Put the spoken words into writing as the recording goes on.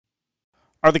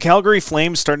Are the Calgary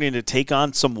Flames starting to take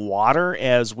on some water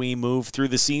as we move through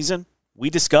the season? We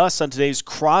discuss on today's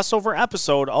crossover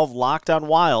episode of Locked on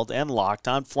Wild and Locked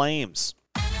on Flames.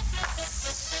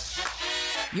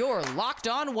 You're Locked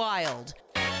on Wild,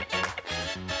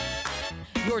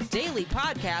 your daily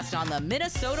podcast on the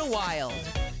Minnesota Wild.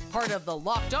 Part of the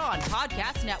Locked On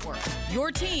Podcast Network,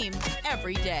 your team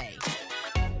every day.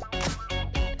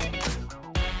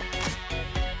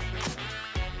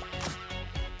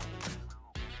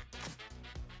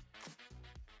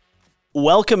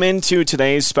 Welcome into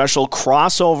today's special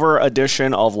crossover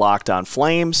edition of Locked on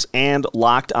Flames and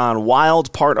Locked on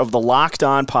Wild, part of the Locked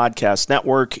On Podcast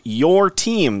Network, your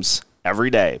teams every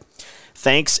day.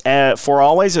 Thanks for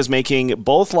always as making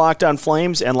both Locked on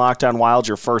Flames and Locked on Wild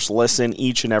your first listen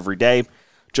each and every day.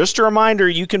 Just a reminder,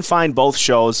 you can find both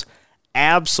shows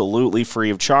absolutely free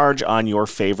of charge on your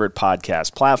favorite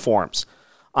podcast platforms.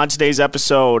 On today's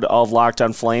episode of Locked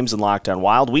on Flames and Locked on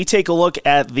Wild, we take a look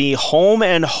at the home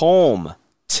and home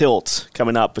tilt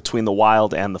coming up between the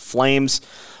Wild and the Flames,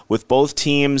 with both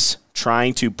teams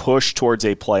trying to push towards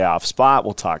a playoff spot.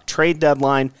 We'll talk trade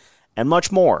deadline and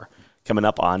much more coming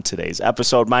up on today's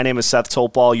episode. My name is Seth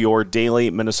Topal, your daily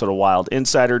Minnesota Wild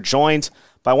insider, joined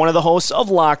by one of the hosts of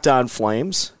Locked on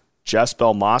Flames, Jess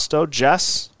Belmosto.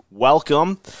 Jess,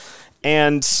 welcome.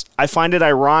 And I find it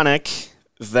ironic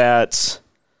that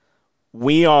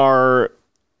we are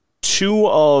two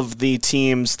of the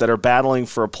teams that are battling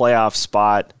for a playoff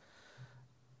spot,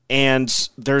 and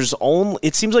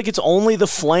it seems like it's only the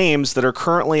Flames that are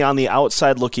currently on the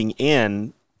outside looking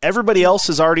in. Everybody else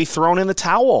has already thrown in the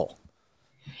towel.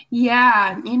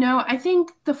 Yeah, I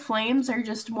think the Flames are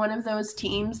just one of those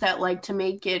teams that like to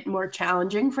make it more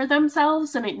challenging for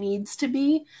themselves than it needs to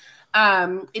be.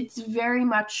 It's very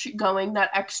much going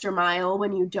that extra mile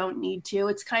when you don't need to.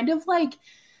 It's kind of like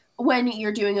when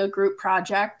you're doing a group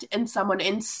project and someone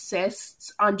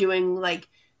insists on doing like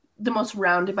the most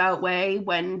roundabout way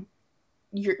when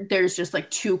there's just like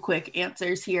two quick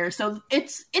answers here. So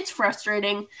it's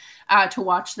frustrating to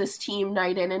watch this team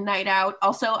night in and night out.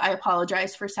 Also, I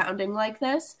apologize for sounding like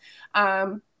this.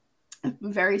 I'm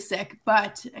very sick,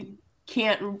 but I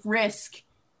can't risk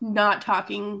not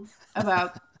talking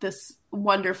about this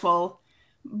wonderful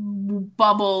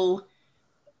bubble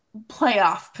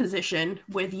playoff position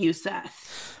with you,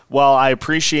 Seth. Well, I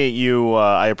appreciate you.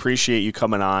 I appreciate you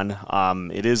coming on.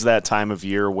 It is that time of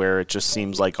year where it just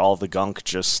seems like all the gunk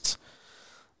just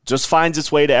finds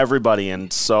its way to everybody,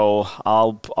 and so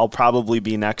I'll probably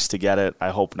be next to get it. I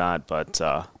hope not, but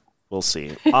we'll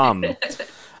see.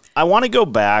 I want to go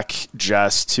back,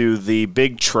 Jess, to the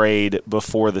big trade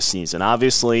before the season.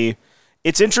 Obviously,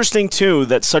 it's interesting too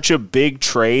that such a big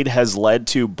trade has led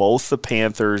to both the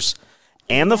Panthers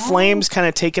and the Flames kind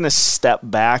of taking a step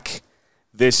back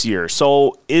this year.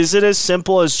 So is it as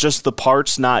simple as just the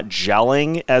parts not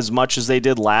gelling as much as they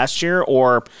did last year?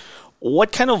 Or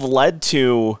what kind of led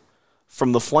to,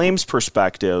 from the Flames'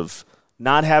 perspective,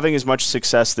 not having as much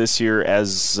success this year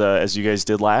as you guys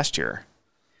did last year?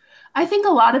 I think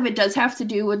a lot of it does have to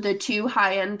do with the two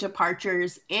high-end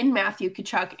departures in Matthew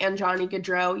Tkachuk and Johnny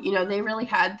Gaudreau. They really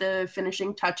had the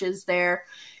finishing touches there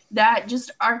that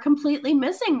just are completely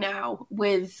missing now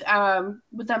with them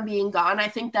being gone. I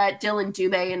think that Dylan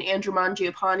Dubé and Andrew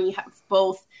Mangiapane have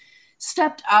both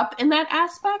stepped up in that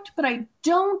aspect, but I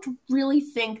don't really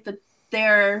think that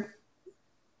they're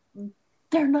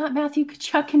not Matthew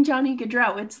Tkachuk and Johnny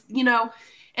Gaudreau.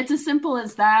 It's as simple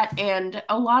as that, and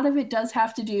a lot of it does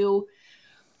have to do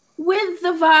with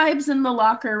the vibes in the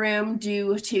locker room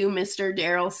due to Mr.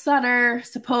 Daryl Sutter,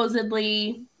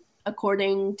 supposedly,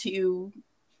 according to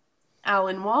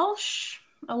Alan Walsh,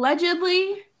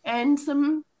 allegedly, and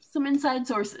some inside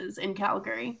sources in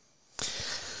Calgary.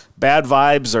 Bad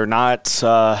vibes are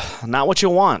not what you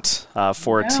want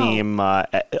for a team,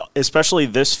 especially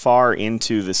this far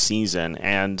into the season.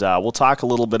 And we'll talk a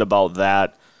little bit about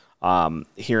that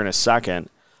here in a second.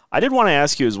 I did want to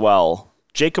ask you as well,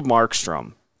 Jacob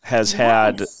Markstrom has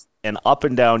had an up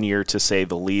and down year, to say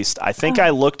the least. I think I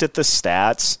looked at the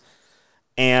stats,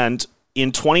 and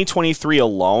in 2023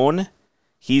 alone,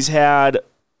 he's had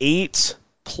 8+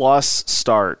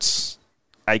 starts.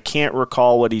 I can't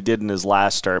recall what he did in his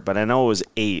last start, but I know it was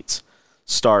 8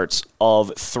 starts of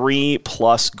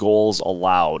 3+ goals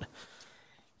allowed.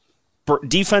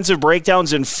 Defensive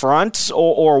breakdowns in front,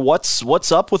 or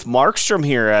what's up with Markstrom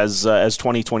here as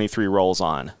 2023 rolls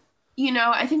on?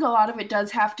 I think a lot of it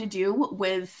does have to do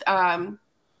with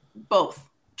both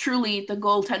truly the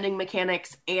goaltending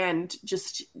mechanics and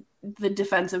just the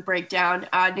defensive breakdown.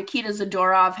 Nikita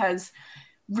Zadorov has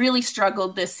really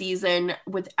struggled this season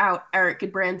without Erik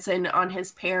Gudbranson on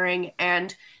his pairing,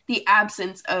 and the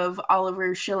absence of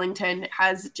Oliver Kylington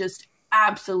has just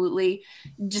absolutely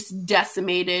just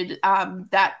decimated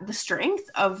the strength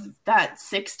of that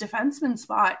 6th defenseman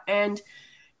spot. And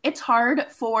it's hard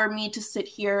for me to sit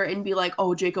here and be like,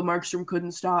 oh, Jacob Markstrom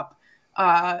couldn't stop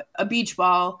a beach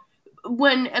ball,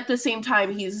 when at the same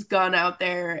time he's gone out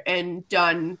there and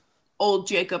done old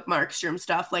Jacob Markstrom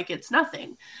stuff like it's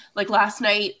nothing. Like last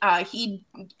night, he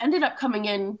ended up coming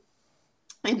in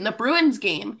the Bruins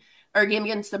game, or game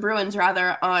against the Bruins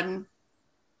rather, on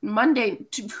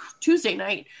Tuesday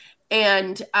night.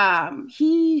 And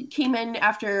he came in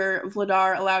after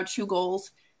Vladar allowed 2 goals,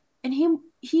 and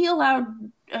he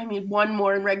allowed, one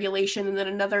more in regulation and then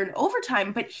another in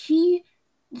overtime, but he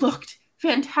looked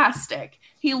fantastic.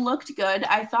 He looked good.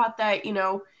 I thought that,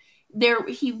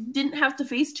 he didn't have to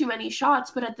face too many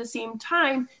shots, but at the same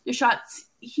time, the shots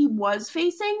he was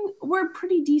facing were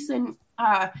pretty decent,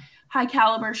 high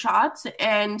caliber shots.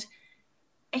 And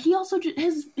he also,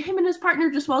 him and his partner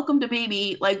just welcomed a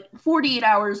baby like 48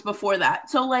 hours before that.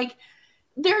 So like,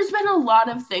 there's been a lot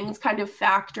of things kind of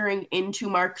factoring into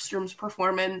Markstrom's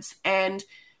performance. And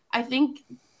I think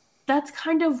that's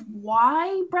kind of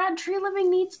why Brad Treliving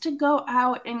needs to go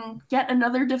out and get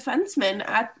another defenseman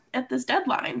at this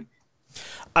deadline.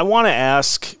 I want to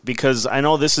ask, because I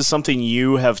know this is something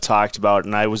you have talked about,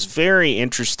 and I was very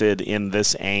interested in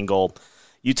this angle.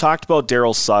 You talked about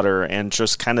Daryl Sutter and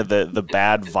just kind of the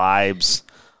bad vibes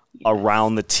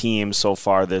around the team so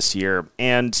far this year.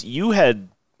 And you had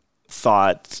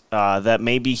thought that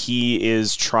maybe he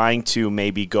is trying to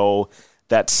maybe go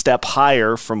that step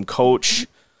higher from coach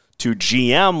to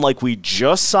GM, like we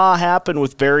just saw happen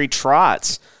with Barry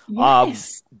Trotz.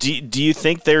 Yes. Do you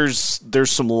think there's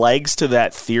some legs to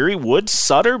that theory? Would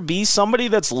Sutter be somebody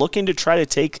that's looking to try to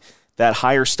take that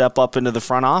higher step up into the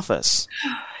front office?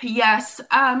 Yes.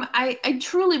 I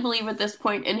truly believe at this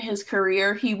point in his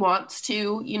career, he wants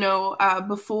to.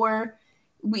 Before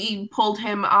we pulled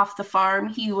him off the farm,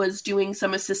 he was doing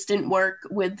some assistant work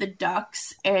with the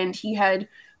Ducks, and he had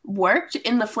worked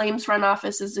in the Flames front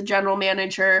office as a general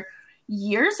manager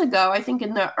years ago, I think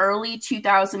in the early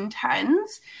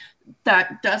 2010s.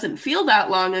 That doesn't feel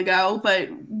that long ago, but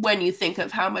when you think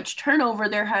of how much turnover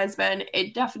there has been,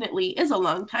 it definitely is a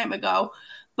long time ago.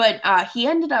 But he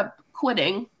ended up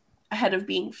quitting ahead of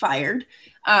being fired.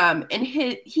 And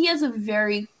he has a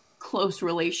very close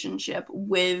relationship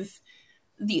with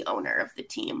the owner of the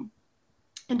team.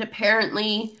 And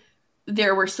apparently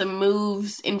there were some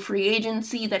moves in free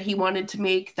agency that he wanted to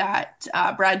make that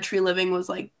Brad Treliving was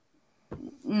like,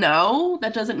 no,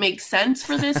 that doesn't make sense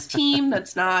for this team.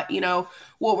 That's not,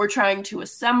 what we're trying to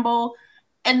assemble.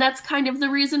 And that's kind of the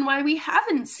reason why we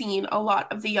haven't seen a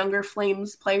lot of the younger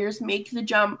Flames players make the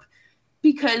jump,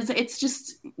 because it's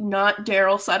just not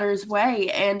Daryl Sutter's way.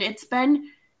 And it's been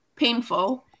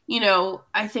painful.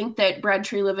 I think that Brad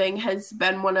Treliving has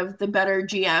been one of the better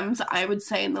GMs, I would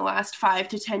say, in the last 5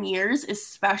 to 10 years,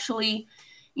 especially,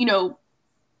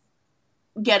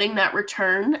 getting that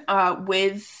return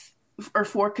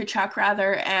for Tkachuk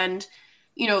rather, and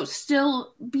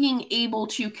still being able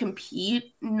to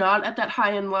compete, not at that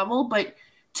high end level, but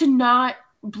to not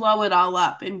blow it all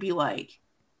up and be like,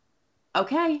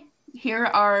 okay, here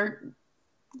are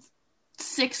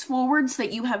 6 forwards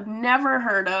that you have never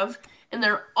heard of, and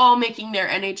they're all making their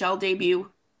NHL debut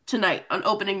tonight on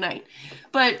opening night.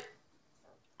 But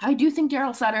I do think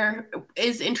Daryl Sutter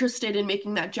is interested in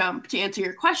making that jump, to answer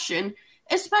your question,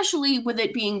 especially with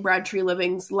it being Brad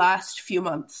Treliving's last few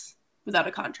months without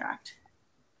a contract.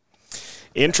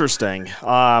 Interesting.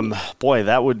 Boy,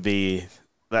 that would be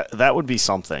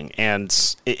something.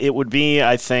 And it would be,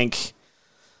 I think,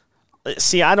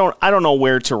 I don't know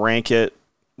where to rank it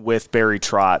with Barry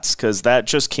Trotz, because that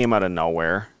just came out of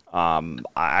nowhere.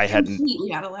 I hadn't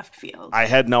completely out of left field. I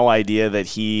had no idea that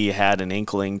he had an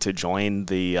inkling to join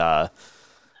the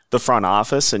front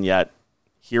office, and yet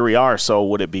here we are. So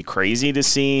would it be crazy to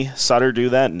see Sutter do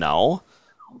that? No.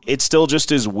 It still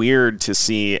just is weird to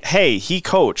see, hey, he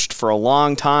coached for a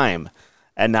long time,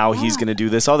 and now he's going to do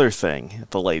this other thing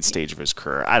at the late stage of his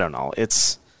career. I don't know.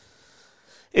 It's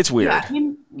weird.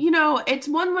 Yeah, it's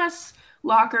one less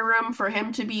locker room for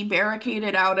him to be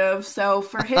barricaded out of. So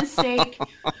for his sake,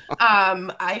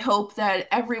 I hope that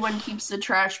everyone keeps the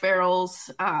trash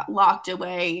barrels locked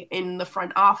away in the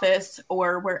front office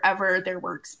or wherever their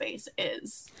workspace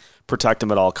is. Protect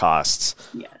them at all costs.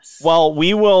 Yes. Well,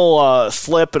 we will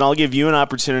flip, and I'll give you an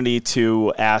opportunity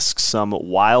to ask some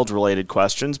Wild-related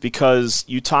questions, because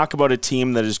you talk about a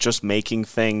team that is just making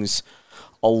things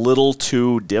a little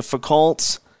too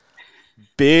difficult.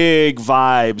 big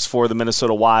vibes for the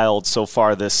Minnesota Wild so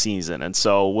far this season. And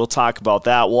so we'll talk about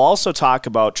that. We'll also talk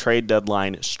about trade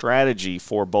deadline strategy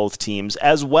for both teams,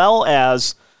 as well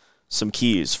as some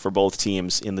keys for both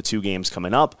teams in the 2 games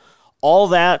coming up. All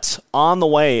that on the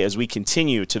way as we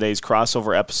continue today's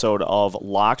crossover episode of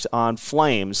Locked on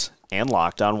Flames and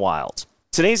Locked on Wild.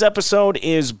 Today's episode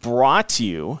is brought to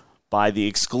you by the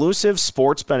exclusive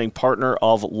sports betting partner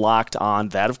of Locked On.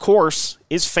 That, of course,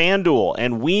 is FanDuel,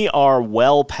 and we are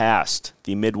well past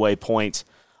the midway point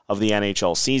of the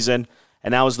NHL season,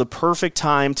 and now is the perfect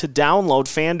time to download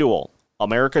FanDuel,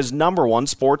 America's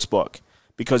 #1 sportsbook,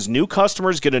 because new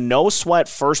customers get a no-sweat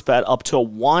first bet up to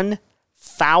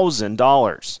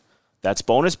 $1,000. That's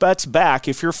bonus bets back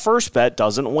if your first bet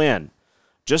doesn't win.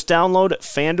 Just download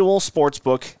FanDuel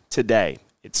Sportsbook today.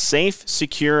 It's safe,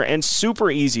 secure, and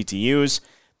super easy to use.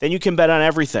 Then you can bet on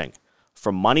everything,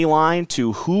 from money line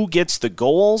to who gets the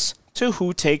goals to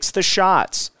who takes the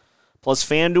shots. Plus,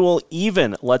 FanDuel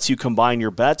even lets you combine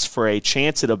your bets for a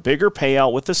chance at a bigger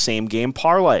payout with the same game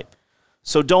parlay.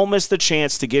 So don't miss the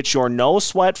chance to get your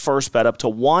no-sweat first bet up to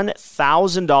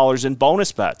 $1,000 in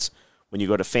bonus bets when you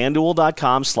go to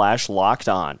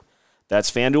FanDuel.com/lockedon. That's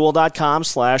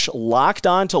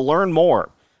FanDuel.com/lockedon to learn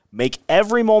more. Make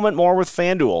every moment more with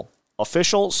FanDuel,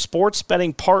 official sports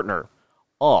betting partner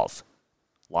of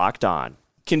Locked On.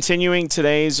 Continuing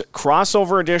today's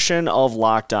crossover edition of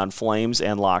Locked On Flames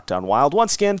and Locked On Wild.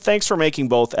 Once again, thanks for making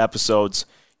both episodes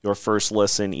your first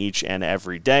listen each and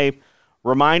every day.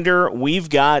 Reminder, we've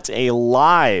got a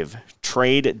live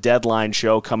trade deadline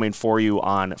show coming for you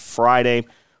on Friday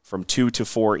from 2 to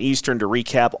 4 Eastern to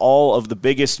recap all of the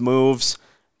biggest moves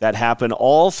that happen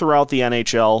all throughout the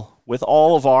NHL, with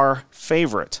all of our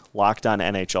favorite Locked On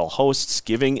NHL hosts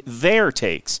giving their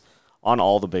takes on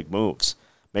all the big moves.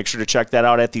 Make sure to check that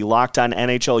out at the Locked On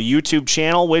NHL YouTube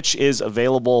channel, which is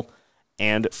available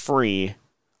and free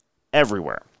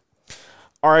everywhere.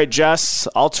 All right, Jess,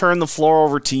 I'll turn the floor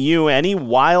over to you. Any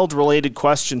Wild-related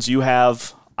questions you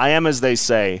have, I am, as they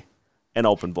say, an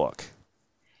open book.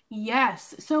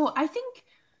 Yes. So I think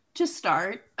to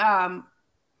start,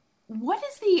 what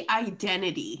is the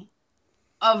identity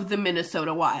of the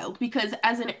Minnesota Wild? Because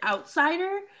as an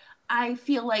outsider, I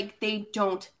feel like they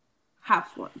don't have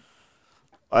one.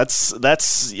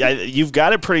 You've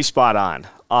got it pretty spot on.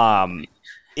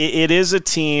 It is a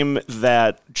team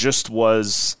that just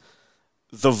was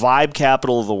the vibe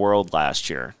capital of the world last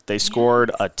year. They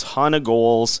scored a ton of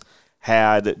goals,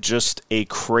 had just a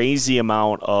crazy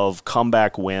amount of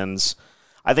comeback wins.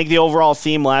 I think the overall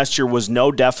theme last year was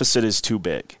no deficit is too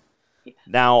big.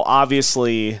 Now,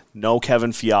 obviously, no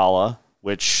Kevin Fiala,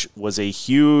 which was a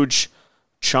huge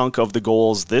chunk of the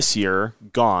goals this year,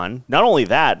 gone. Not only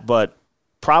that, but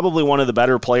probably one of the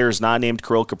better players not named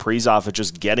Kirill Kaprizov at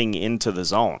just getting into the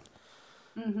zone.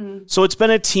 Mm-hmm. So it's been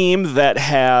a team that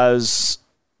has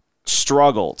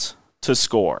struggled to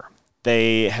score.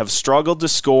 They have struggled to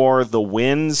score. The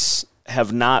wins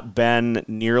have not been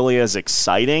nearly as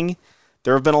exciting.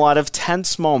 There have been a lot of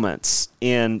tense moments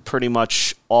in pretty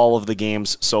much all of the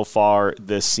games so far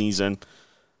this season.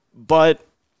 But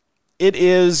it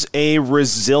is a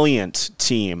resilient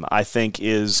team, I think,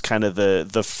 is kind of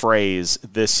the phrase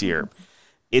this year.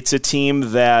 It's a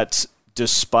team that,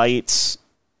 despite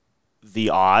the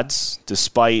odds,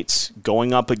 despite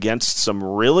going up against some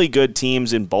really good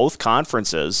teams in both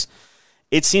conferences,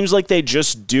 it seems like they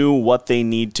just do what they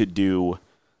need to do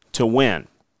to win.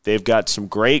 They've got some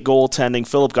great goaltending.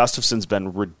 Philip Gustafsson's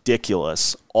been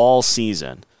ridiculous all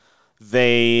season.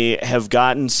 They have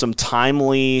gotten some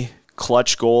timely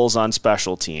clutch goals on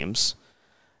special teams.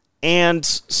 And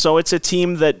so it's a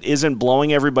team that isn't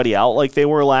blowing everybody out like they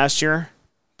were last year,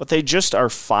 but they just are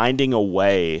finding a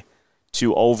way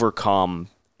to overcome.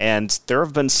 And there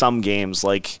have been some games,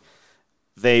 like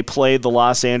they played the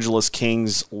Los Angeles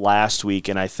Kings last week,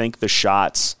 and I think the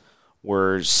shots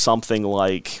were something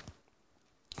like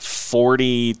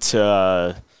 40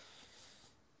 to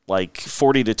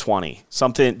 20,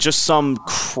 something, just some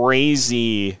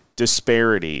crazy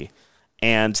disparity,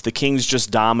 and the Kings just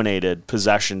dominated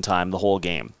possession time the whole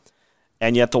game,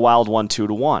 and yet the Wild won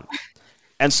 2-1.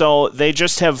 And so they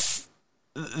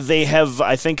have,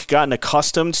 I think, gotten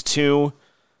accustomed to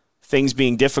things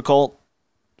being difficult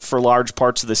for large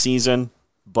parts of the season,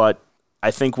 but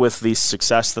I think with the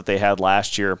success that they had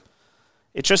last year,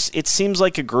 it seems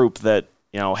like a group that,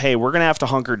 hey, we're going to have to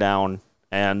hunker down,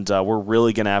 and we're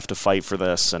really going to have to fight for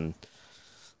this. And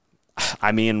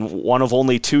I mean, one of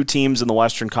only 2 teams in the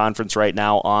Western Conference right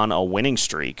now on a winning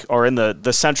streak, or in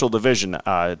the Central Division,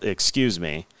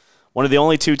 one of the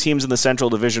only 2 teams in the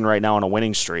Central Division right now on a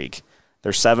winning streak.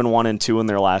 They're 7-1-2 in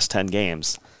their last 10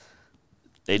 games.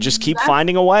 they just keep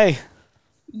finding a way.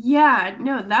 Yeah,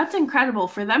 no, that's incredible.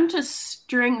 For them to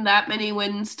string that many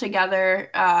wins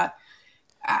together,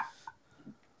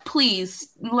 please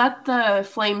let the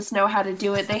Flames know how to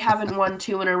do it. They haven't won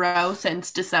 2 in a row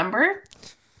since December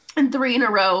and 3 in a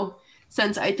row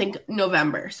since, I think,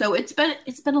 November. So it's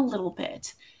been a little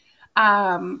bit.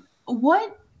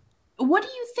 What do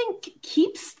you think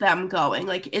keeps them going?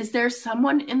 Like, is there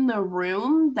someone in the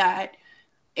room that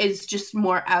is just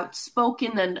more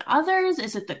outspoken than others?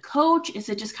 Is it the coach? Is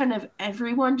it just kind of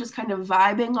everyone just kind of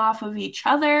vibing off of each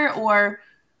other? Or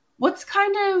what's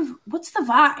the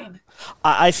vibe?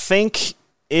 I think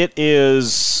it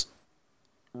is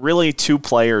really 2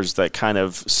 players that kind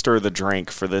of stir the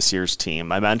drink for this year's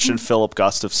team. I mentioned Filip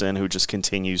Gustavsson, who just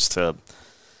continues to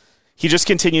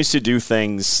do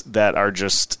things that are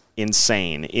just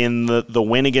insane. In the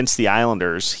win against the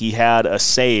Islanders, he had a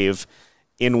save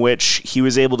in which he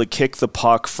was able to kick the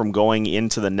puck from going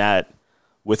into the net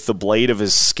with the blade of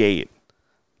his skate.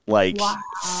 Like,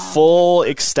 full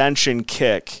extension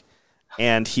kick,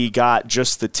 and he got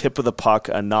just the tip of the puck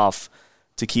enough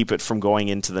to keep it from going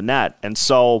into the net. And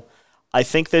so I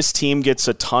think this team gets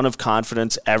a ton of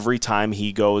confidence every time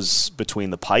he goes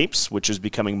between the pipes, which is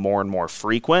becoming more and more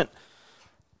frequent,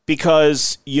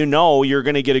 because you know you're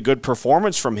going to get a good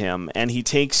performance from him, and he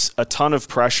takes a ton of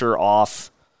pressure off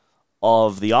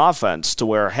of the offense to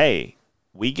where, hey,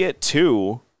 we get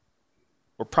 2,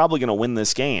 we're probably going to win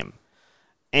this game.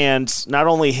 And not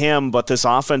only him, but this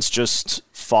offense just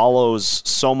follows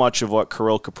so much of what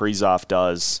Kirill Kaprizov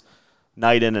does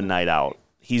night in and night out.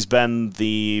 He's been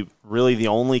really the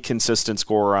only consistent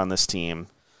scorer on this team,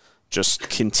 just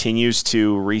continues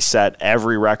to reset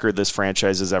every record this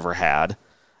franchise has ever had.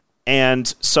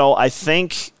 And so I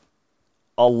think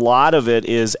a lot of it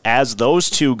is, as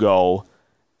those 2 go,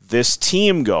 this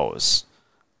team goes,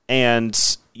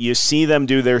 and you see them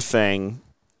do their thing,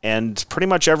 and pretty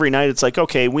much every night it's like,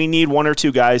 okay, we need 1 or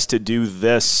 2 guys to do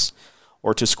this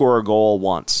or to score a goal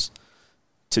once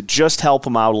to just help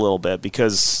them out a little bit,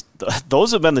 because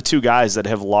those have been the 2 guys that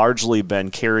have largely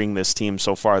been carrying this team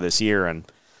so far this year, and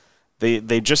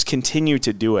they just continue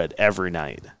to do it every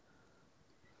night.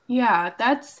 Yeah,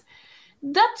 that's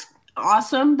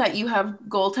awesome that you have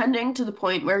goaltending to the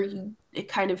point where it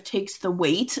kind of takes the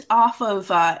weight off of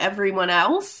everyone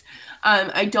else.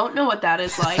 I don't know what that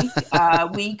is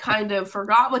like. We kind of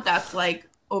forgot what that's like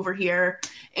over here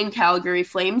in Calgary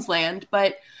Flames land,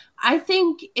 but I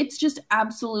think it's just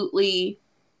absolutely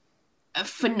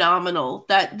phenomenal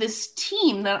that this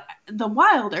team, that the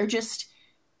Wild, are just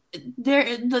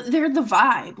they're the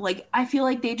vibe. Like, I feel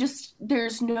like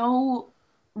there's no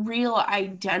real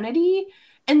identity,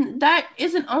 and that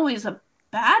isn't always a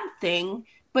bad thing,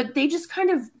 but they just kind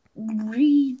of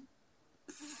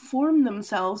reform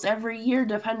themselves every year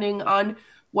depending on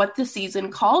what the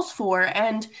season calls for.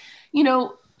 And, you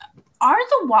know, are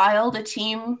the Wild a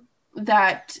team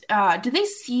that do they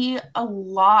see a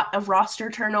lot of roster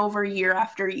turnover year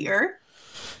after year?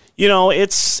 You know,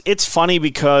 it's funny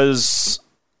because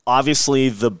obviously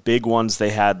the big ones they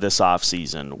had this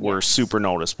offseason were super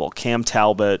noticeable. Cam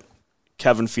Talbot,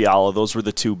 Kevin Fiala, those were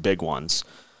the 2 big ones.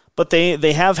 But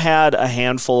they have had a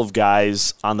handful of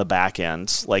guys on the back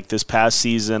end. Like this past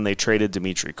season, they traded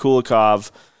Dmitry Kulikov.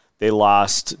 They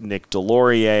lost Nick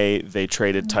Delorier. They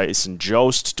traded Tyson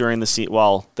Jost during the season.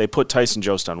 Well, they put Tyson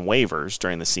Jost on waivers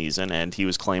during the season, and he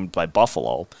was claimed by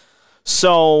Buffalo.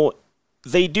 So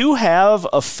they do have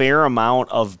a fair amount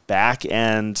of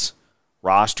back-end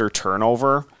roster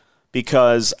turnover,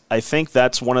 because I think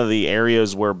that's one of the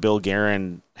areas where Bill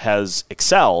Guerin has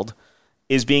excelled,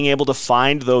 is being able to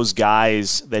find those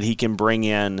guys that he can bring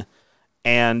in.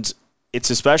 And it's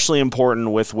especially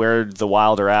important with where the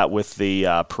Wild are at with the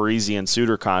Parise and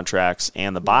Suter contracts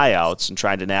and the buyouts and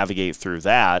trying to navigate through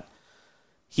that.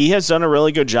 He has done a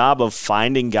really good job of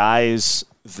finding guys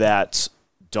that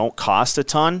don't cost a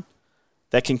ton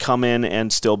that can come in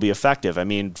and still be effective. I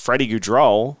mean, Freddie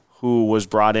Gaudreau, who was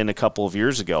brought in a couple of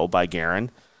years ago by Guerin,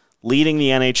 leading the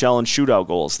NHL in shootout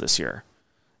goals this year,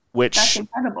 which that's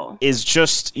incredible. Is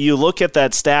just, you look at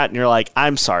that stat and you're like,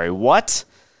 I'm sorry, what?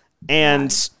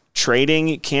 And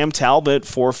trading Cam Talbot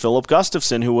for Filip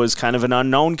Gustavsson, who was kind of an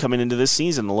unknown coming into this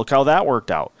season. Look how that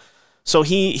worked out. So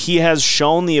he has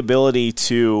shown the ability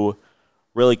to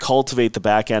really cultivate the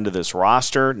back end of this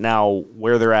roster. Now,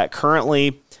 where they're at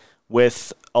currently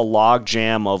with a log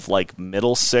jam of like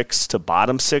middle 6 to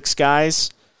bottom 6 guys,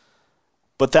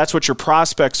 but that's what your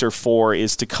prospects are for,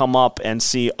 is to come up and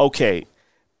see, okay,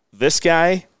 this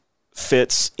guy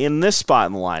fits in this spot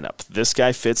in the lineup. This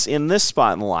guy fits in this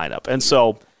spot in the lineup. And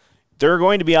so there are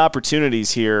going to be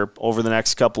opportunities here over the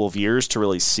next couple of years to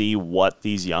really see what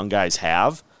these young guys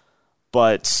have.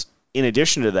 But in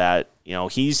addition to that,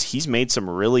 he's made some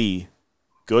really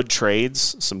good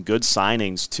trades, some good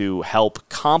signings to help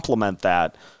complement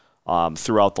that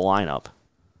throughout the lineup.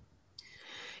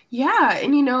 Yeah,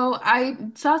 and I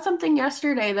saw something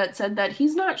yesterday that said that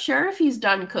he's not sure if he's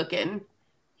done cooking.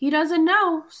 He doesn't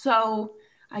know, so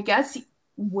I guess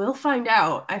we'll find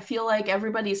out. I feel like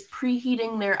everybody's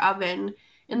preheating their oven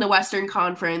in the Western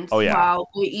Conference, while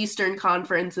the Eastern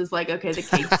Conference is like, okay, the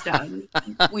cake's done.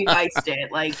 We've iced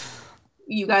it. Like,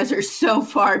 you guys are so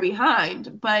far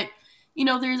behind. But,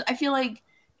 I feel like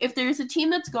if there's a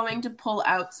team that's going to pull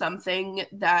out something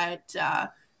that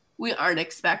we aren't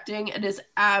expecting, it is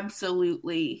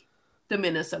absolutely the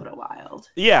Minnesota Wild.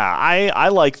 Yeah, I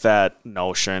like that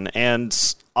notion. And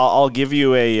I'll give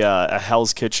you a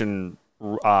Hell's Kitchen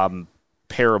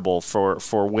parable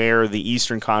for where the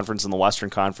Eastern Conference and the Western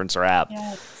Conference are at.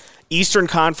 Yes. Eastern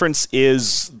Conference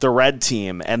is the red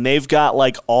team, and they've got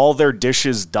like all their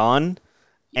dishes done,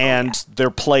 and they're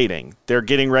plating. They're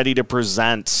getting ready to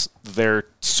present their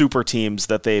super teams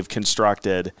that they've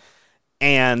constructed.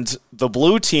 And the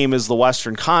blue team is the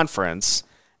Western Conference,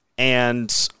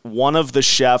 and one of the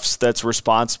chefs that's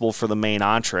responsible for the main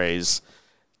entrees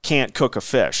can't cook a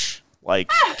fish.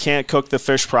 Can't cook the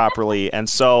fish properly. And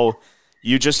so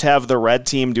you just have the red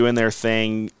team doing their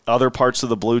thing. Other parts of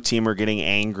the blue team are getting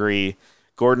angry.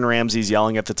 Gordon Ramsay's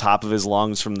yelling at the top of his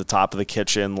lungs from the top of the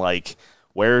kitchen, like,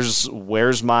 where's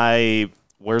my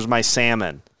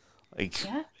salmon?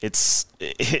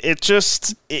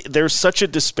 There's such a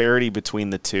disparity between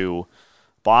the two.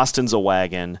 Boston's a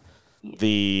wagon.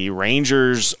 The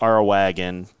Rangers are a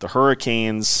wagon. The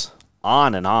Hurricanes,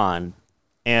 on and on.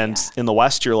 And in the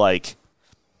West, you're like,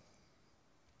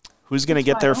 who's going to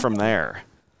get there from there?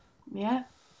 Yeah.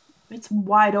 It's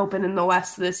wide open in the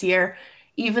West this year.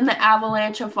 Even the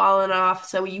Avalanche have fallen off,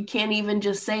 so you can't even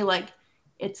just say, like,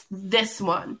 it's this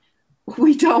one.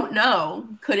 We don't know.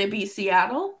 Could it be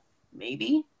Seattle?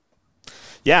 Maybe.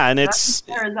 Yeah, and it's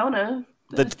Arizona.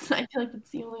 I feel like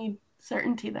it's the only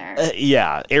certainty there.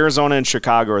 Arizona and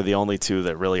Chicago are the only two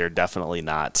that really are definitely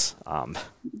not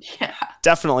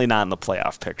definitely not in the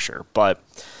playoff picture. But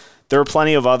there are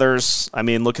plenty of others. I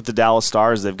mean, look at the Dallas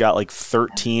Stars. They've got like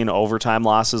 13 overtime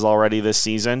losses already this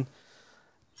season.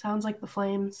 Sounds like the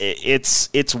Flames.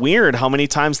 It's weird how many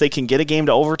times they can get a game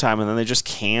to overtime and then they just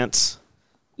can't.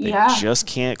 They just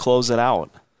can't close it out.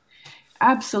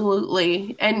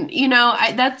 Absolutely. And,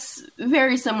 that's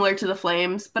very similar to the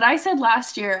Flames. But I said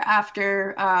last year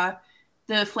after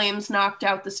the Flames knocked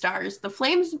out the Stars, the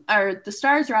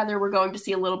Stars were going to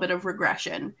see a little bit of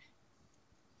regression.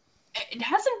 It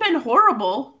hasn't been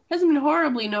horrible. It hasn't been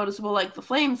horribly noticeable like the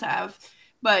Flames have.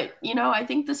 But, I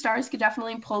think the Stars could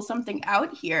definitely pull something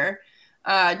out here,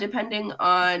 depending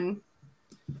on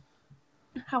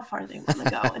how far they want to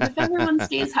go. And if everyone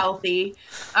stays healthy,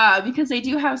 because they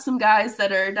do have some guys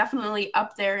that are definitely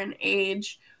up there in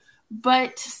age.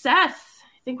 But Seth,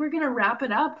 I think we're going to wrap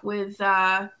it up with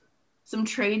some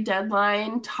trade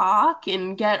deadline talk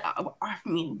and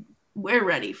we're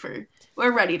ready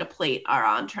to plate our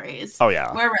entrees. Oh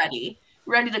yeah. We're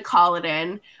ready to call it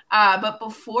in. But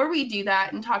before we do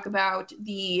that and talk about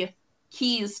the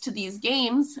keys to these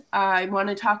games, I want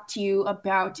to talk to you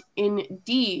about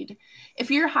Indeed.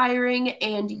 If you're hiring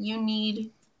and you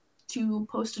need to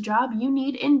post a job, you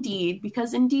need Indeed,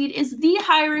 because Indeed is the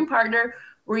hiring partner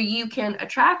where you can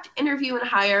attract, interview, and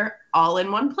hire all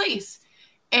in one place.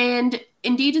 And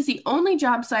Indeed is the only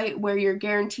job site where you're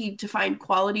guaranteed to find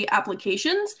quality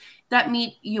applications that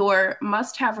meet your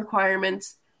must-have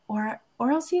requirements, or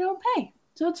else you don't pay.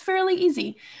 So it's fairly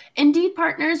easy. Indeed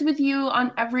partners with you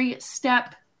on every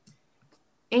step.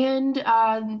 And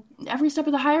every step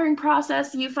of the hiring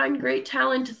process, you find great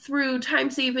talent through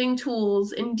time-saving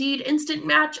tools, Indeed instant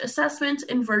match assessments,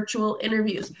 and virtual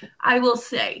interviews. I will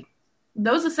say,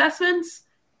 those assessments,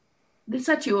 they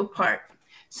set you apart.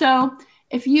 So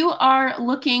if you are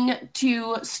looking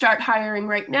to start hiring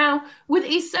right now with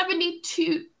a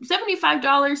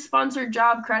 $75 sponsored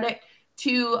job credit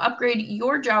to upgrade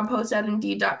your job post at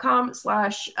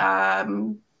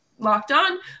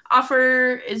Indeed.com/lockedon.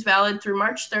 Offer is valid through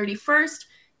March 31st.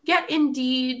 Go to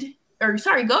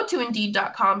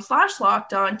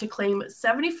Indeed.com/lockedon to claim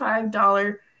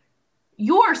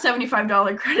your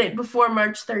 $75 credit before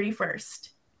March 31st.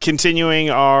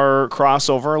 Continuing our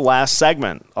crossover, last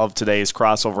segment of today's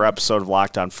crossover episode of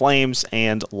Locked on Flames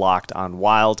and Locked on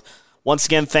Wild. Once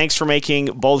again, thanks for making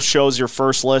both shows your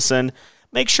first listen.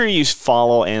 Make sure you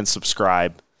follow and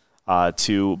subscribe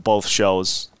to both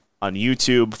shows on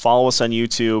YouTube. Follow us on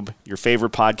YouTube, your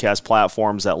favorite podcast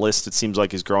platforms. That list, it seems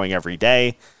like, is growing every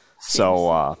day.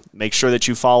 So make sure that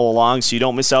you follow along so you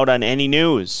don't miss out on any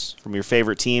news from your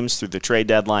favorite teams through the trade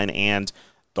deadline and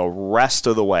the rest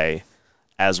of the way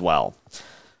as well.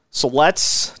 So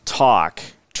let's talk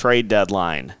trade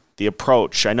deadline, the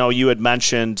approach. I know you had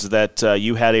mentioned that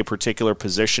you had a particular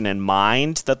position in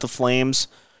mind that the Flames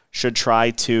should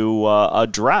try to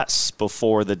address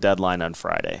before the deadline on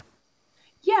Friday.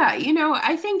 Yeah,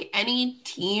 I think any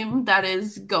team that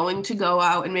is going to go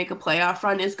out and make a playoff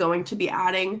run is going to be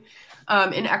adding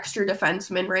an extra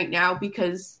defenseman right now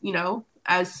because,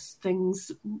 as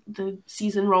the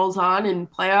season rolls on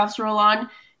and playoffs roll on,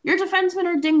 your defensemen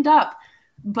are dinged up.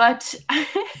 But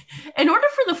in order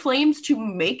for the Flames to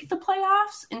make the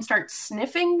playoffs and start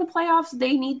sniffing the playoffs,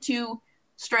 they need to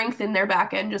strengthen their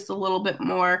back end just a little bit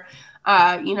more.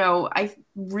 With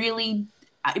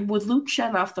Luke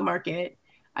Schenn off the market,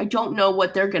 I don't know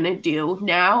what they're going to do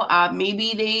now.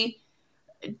 Maybe they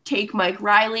take Mike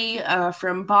Riley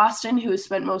from Boston, who has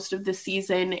spent most of the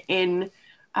season in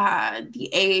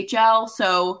the AHL.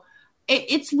 So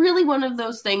it's really one of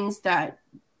those things that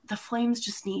the Flames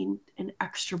just need an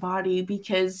extra body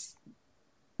because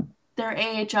their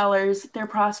AHLers, their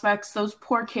prospects, those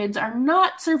poor kids are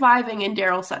not surviving in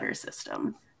Daryl Sutter's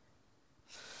system.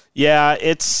 Yeah,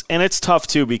 it's tough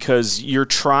too because you're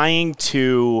trying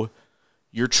to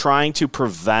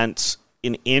prevent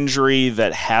an injury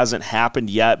that hasn't happened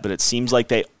yet, but it seems like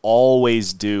they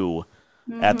always do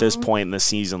at this point in the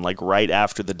season, like right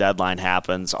after the deadline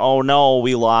happens. Oh no,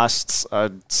 we lost a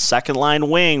second line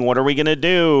wing. What are we going to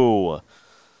do?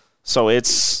 So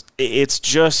it's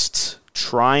just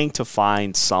trying to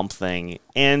find something.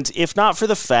 And if not for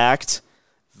the fact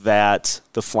that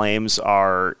the Flames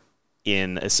are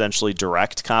in essentially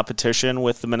direct competition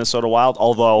with the Minnesota Wild,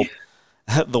 although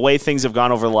the way things have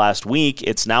gone over the last week,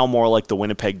 it's now more like the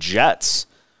Winnipeg Jets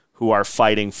who are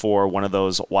fighting for one of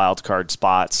those wild card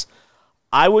spots.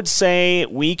 I would say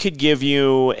we could give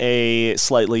you a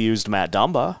slightly used Matt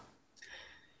Dumba.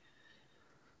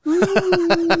 I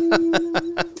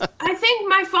think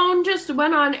my phone just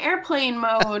went on airplane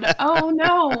mode. Oh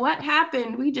no, what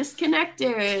happened? We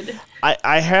disconnected.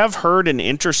 I have heard an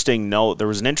interesting note. There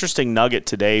was an interesting nugget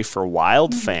today for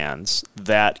Wild fans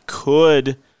that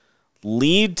could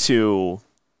lead to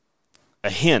a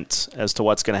hint as to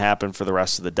what's going to happen for the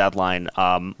rest of the deadline.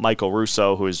 Michael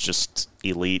Russo, who is just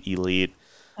elite.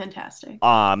 Fantastic.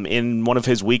 In one of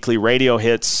his weekly radio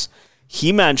hits,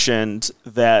 he mentioned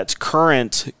that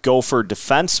current Gopher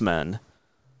defenseman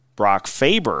Brock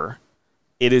Faber,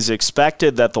 it is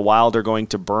expected that the Wild are going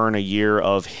to burn a year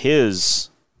of his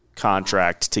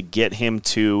contract to get him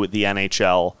to the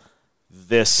NHL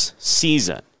this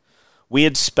season. We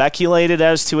had speculated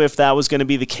as to if that was going to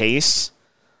be the case,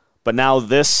 but now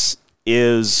this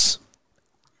is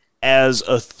as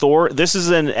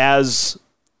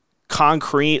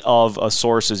concrete of a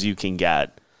source as you can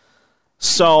get.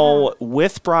 So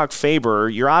with Brock Faber,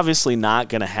 you're obviously not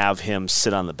going to have him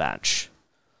sit on the bench.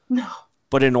 No.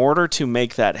 But in order to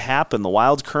make that happen, the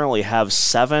Wild currently have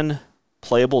 7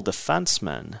 playable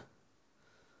defensemen.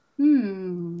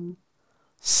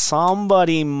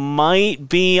 Somebody might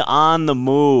be on the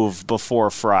move before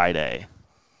Friday.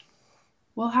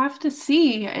 We'll have to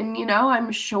see. And,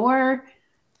 I'm sure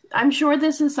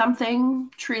this is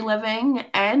something Tree Living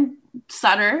and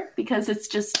Sutter, because it's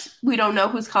just, we don't know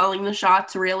who's calling the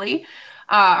shots really,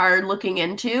 are looking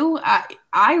into.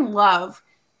 I love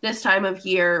this time of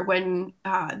year when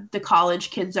the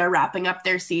college kids are wrapping up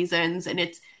their seasons, and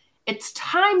it's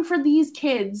time for these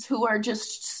kids who are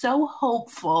just so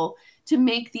hopeful to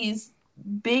make these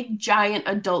big, giant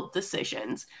adult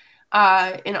decisions.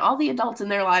 And all the adults in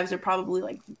their lives are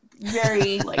probably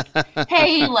very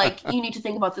hey, you need to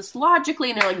think about this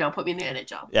logically. And they're like, no, put me in the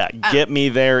NHL. Yeah, get me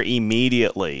there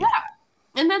immediately. Yeah.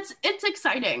 And it's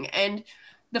exciting. And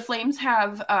the Flames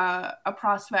have a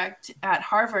prospect at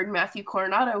Harvard, Matthew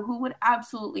Coronado, who would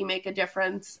absolutely make a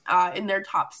difference in their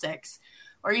top 6,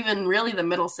 or even really the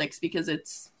middle 6, because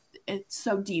it's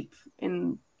so deep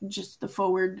in just the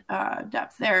forward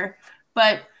depth there.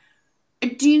 But who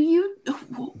do you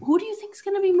think is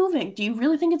going to be moving? Do you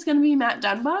really think it's going to be Matt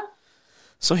Dumba?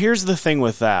 So here's the thing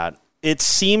with that. It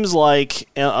seems like,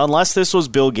 unless this was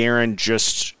Bill Guerin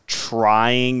just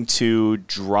trying to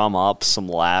drum up some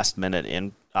last-minute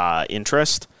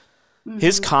interest,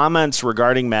 his comments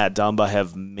regarding Matt Dumba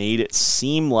have made it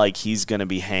seem like he's going to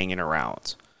be hanging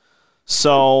around.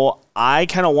 So I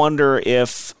kind of wonder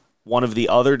if one of the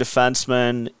other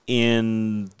defensemen,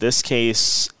 in this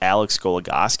case Alex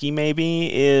Goligoski maybe,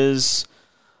 is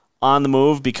on the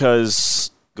move, because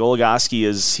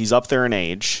Goligoski he's up there in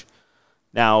age.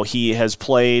 Now he's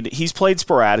played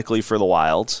sporadically for the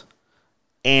Wild.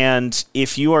 And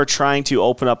if you are trying to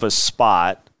open up a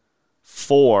spot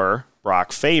for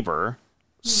Brock Faber,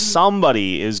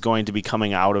 somebody is going to be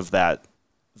coming out of that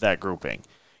grouping.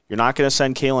 You're not going to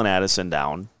send Kalen Addison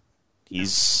down.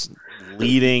 He's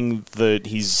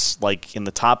he's like in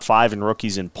the top 5 in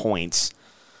rookies in points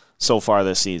so far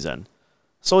this season.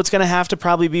 So it's going to have to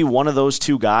probably be one of those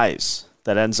two guys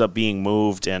that ends up being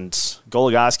moved, and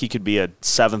Goligoski could be a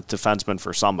 7th defenseman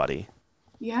for somebody.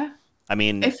 Yeah. I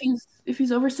mean, if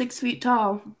he's over 6 feet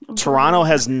tall. Toronto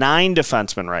has 9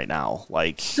 defensemen right now.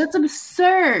 Like, that's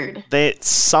absurd.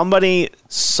 Somebody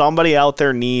out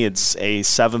there needs a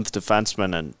 7th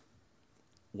defenseman, and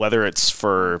whether it's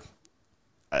for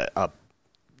a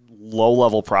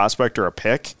low-level prospect or a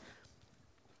pick,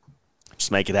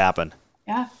 just make it happen.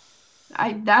 Yeah.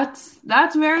 That's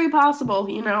very possible.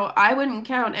 You know, I wouldn't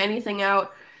count anything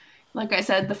out. Like I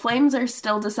said, the Flames are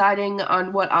still deciding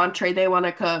on what entree they want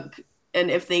to cook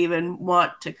and if they even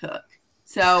want to cook.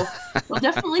 So it'll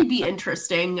definitely be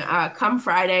interesting come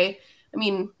Friday. I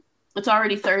mean, it's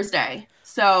already Thursday.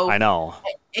 So I know.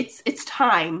 It's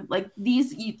time. Like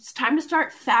it's time to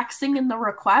start faxing in the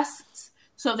requests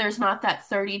so there's not that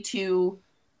 32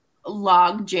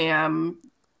 log jam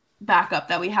backup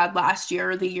that we had last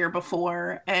year or the year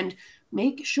before. And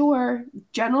make sure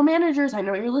general managers, I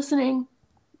know you're listening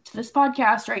to this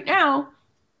podcast right now,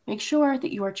 make sure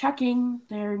that you are checking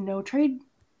their no trade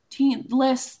team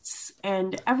lists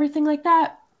and everything like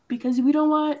that, because we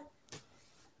don't want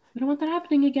that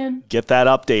happening again. Get that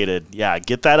updated. Yeah,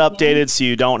 get that updated so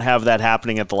you don't have that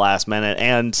happening at the last minute.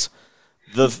 And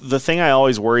the thing I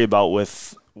always worry about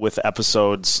with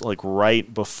episodes like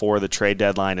right before the trade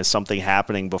deadline is something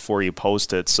happening before you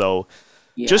post it. So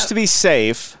just to be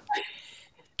safe,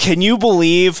 can you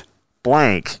believe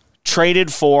blank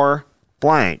traded for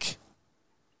blank?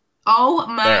 Oh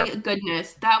my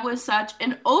goodness. That was such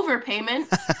an overpayment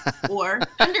or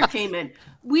underpayment.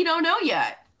 We don't know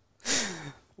yet.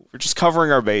 We're just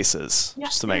covering our bases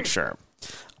just to make sure.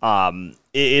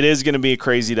 It is going to be a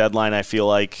crazy deadline. I feel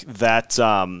like that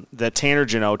Tanner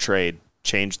Jeannot trade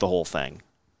changed the whole thing.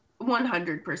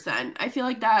 100%. I feel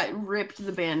like that ripped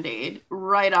the Band-Aid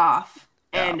right off,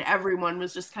 and everyone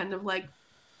was just kind of like,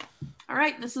 all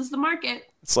right, this is the market.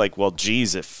 It's like, well,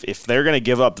 geez, if they're going to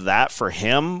give up that for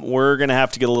him, we're going to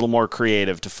have to get a little more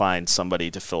creative to find somebody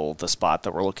to fill the spot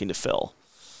that we're looking to fill.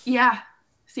 Yeah,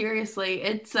 seriously.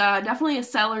 It's definitely a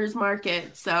seller's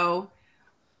market, so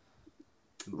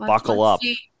buckle up.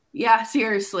 See. Yeah,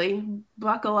 seriously,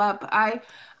 buckle up.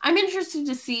 I'm interested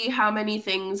to see how many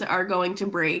things are going to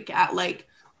break at like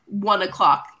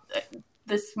 1:00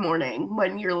 this morning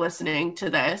when you're listening to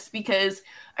this, because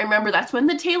I remember that's when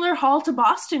the Taylor Hall to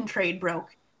Boston trade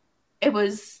broke. It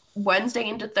was Wednesday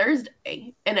into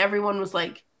Thursday, and everyone was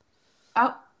like,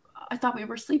 oh, I thought we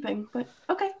were sleeping, but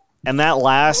okay. And that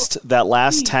last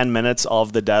 10 minutes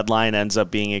of the deadline ends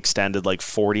up being extended like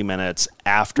 40 minutes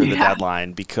after the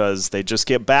deadline, because they just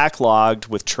get backlogged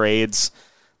with trades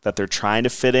that they're trying to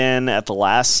fit in at the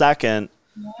last second.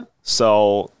 Yep.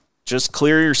 So just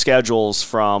clear your schedules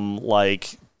from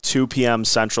like 2 p.m.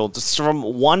 Central, from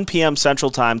 1 p.m.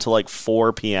 Central Time to like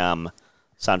 4 p.m.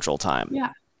 Central Time. Yeah.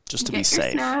 Just to be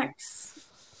safe. Snacks.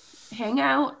 Hang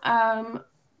out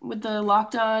with the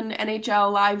Locked On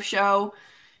NHL live show.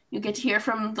 You get to hear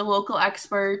from the local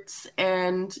experts,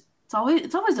 and it's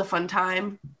always a fun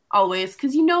time, always,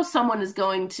 because you know someone is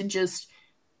going to just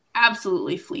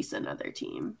absolutely fleece another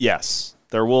team. Yes,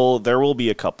 there will be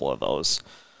a couple of those.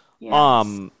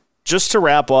 Yes. Just to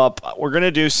wrap up, we're going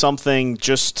to do something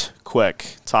just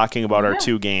quick, talking about our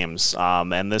 2 games.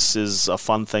 And this is a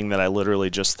fun thing that I literally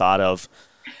just thought of.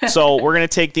 So we're going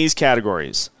to take these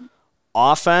categories: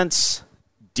 offense,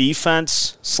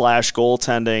 defense /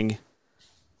 goaltending,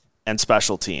 and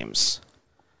special teams.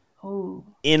 Oh.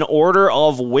 In order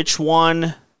of which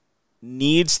one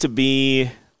you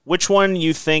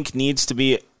think needs to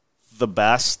be the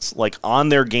best, like on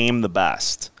their game the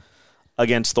best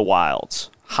against the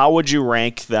Wilds. How would you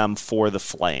rank them for the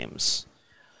Flames?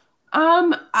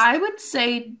 I would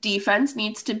say defense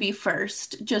needs to be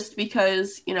first, just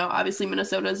because, you know, obviously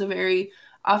Minnesota is a very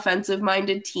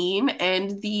offensive-minded team,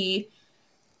 and the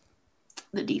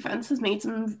defense has made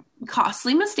some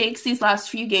costly mistakes these last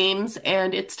few games,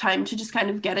 and it's time to just kind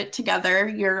of get it together.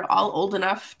 You're all old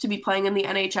enough to be playing in the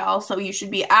NHL, so you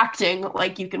should be acting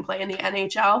like you can play in the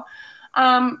NHL.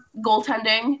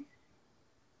 Goaltending,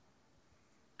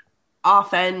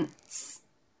 offense,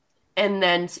 and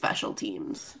then special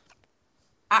teams.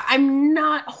 I'm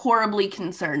not horribly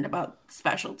concerned about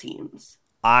special teams.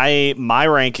 My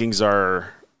rankings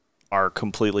are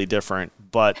completely different,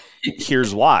 but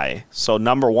here's why. So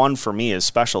number one for me is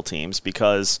special teams,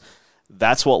 because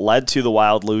that's what led to the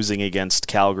Wild losing against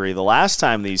Calgary the last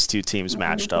time these two teams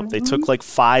matched up. They took like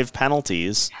 5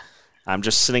 penalties. I'm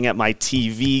just sitting at my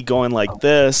TV going like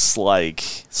this, like,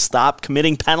 stop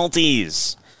committing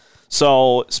penalties.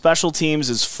 So special teams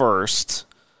is first.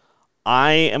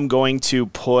 I am going to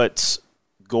put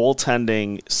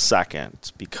goaltending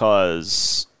second,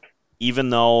 because even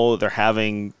though they're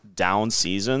having down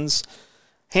seasons,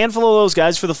 a handful of those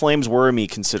guys for the Flames worry me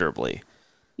considerably.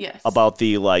 Yes. About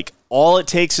the, like, all it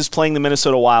takes is playing the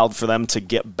Minnesota Wild for them to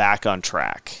get back on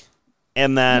track.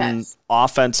 And then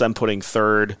offense I'm putting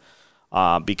third,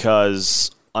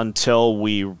 because until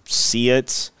we see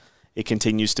it, it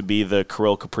continues to be the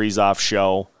Kirill Kaprizov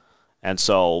show. And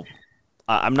so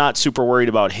I'm not super worried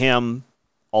about him,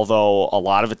 although a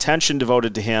lot of attention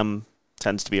devoted to him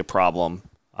tends to be a problem.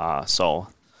 So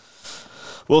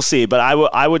we'll see. But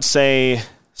I would say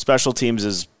special teams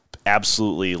is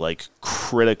absolutely, like,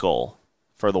 critical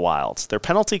for the Wild. Their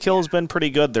penalty kill has been pretty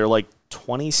good. They're like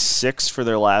 26 for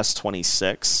their last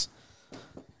 26.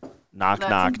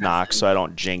 Knock, so I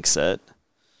don't jinx it.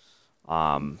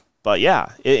 But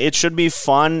yeah, it should be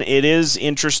fun. It is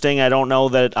interesting. I don't know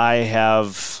that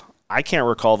I can't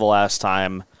recall the last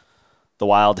time the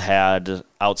Wild had,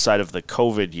 outside of the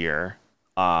COVID year,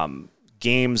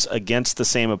 games against the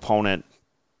same opponent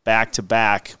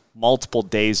back-to-back, multiple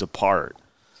days apart.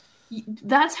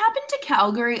 That's happened to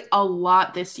Calgary a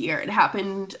lot this year. It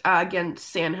happened against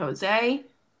San Jose,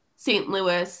 St.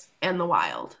 Louis, and the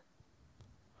Wild.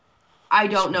 I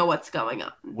don't know what's going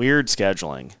on. Weird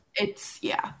scheduling.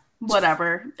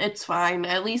 Whatever. It's fine.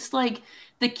 At least, like,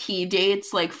 the key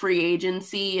dates, like free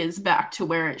agency, is back to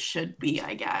where it should be,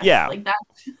 I guess. Yeah. Like,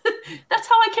 that's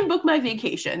how I can book my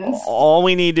vacations. All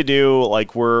we need to do,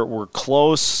 like, we're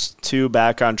close to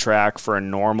back on track for a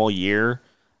normal year.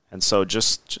 And so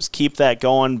just keep that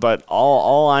going. But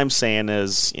all I'm saying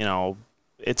is, you know,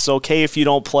 it's okay if you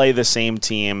don't play the same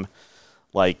team,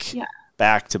 like,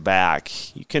 back to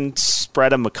back. You can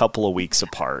spread them a couple of weeks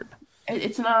apart.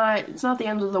 It's not the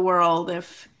end of the world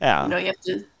if you have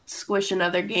to squish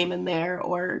another game in there,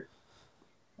 or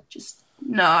just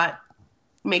not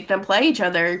make them play each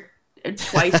other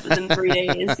twice within 3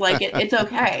 days. Like, it's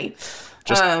okay.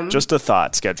 Just a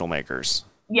thought, schedule makers.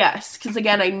 Yes, because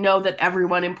again, I know that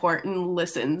everyone important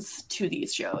listens to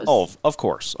these shows. Oh, of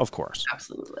course.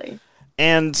 Absolutely.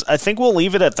 And I think we'll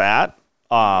leave it at that.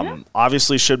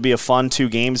 Obviously, should be a fun 2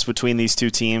 games between these two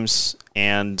teams,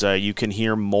 and you can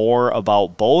hear more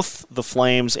about both the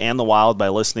Flames and the Wild by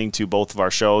listening to both of our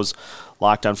shows,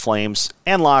 Locked on Flames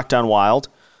and Locked on Wild.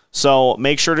 So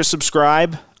make sure to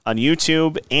subscribe on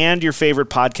YouTube and your favorite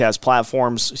podcast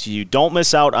platforms so you don't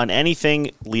miss out on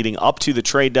anything leading up to the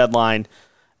trade deadline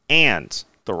and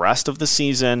the rest of the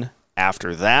season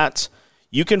after that.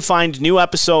 You can find new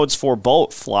episodes for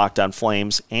both Locked on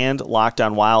Flames and Locked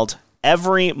on Wild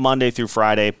every Monday through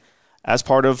Friday as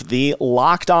part of the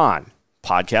Locked On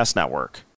Podcast Network.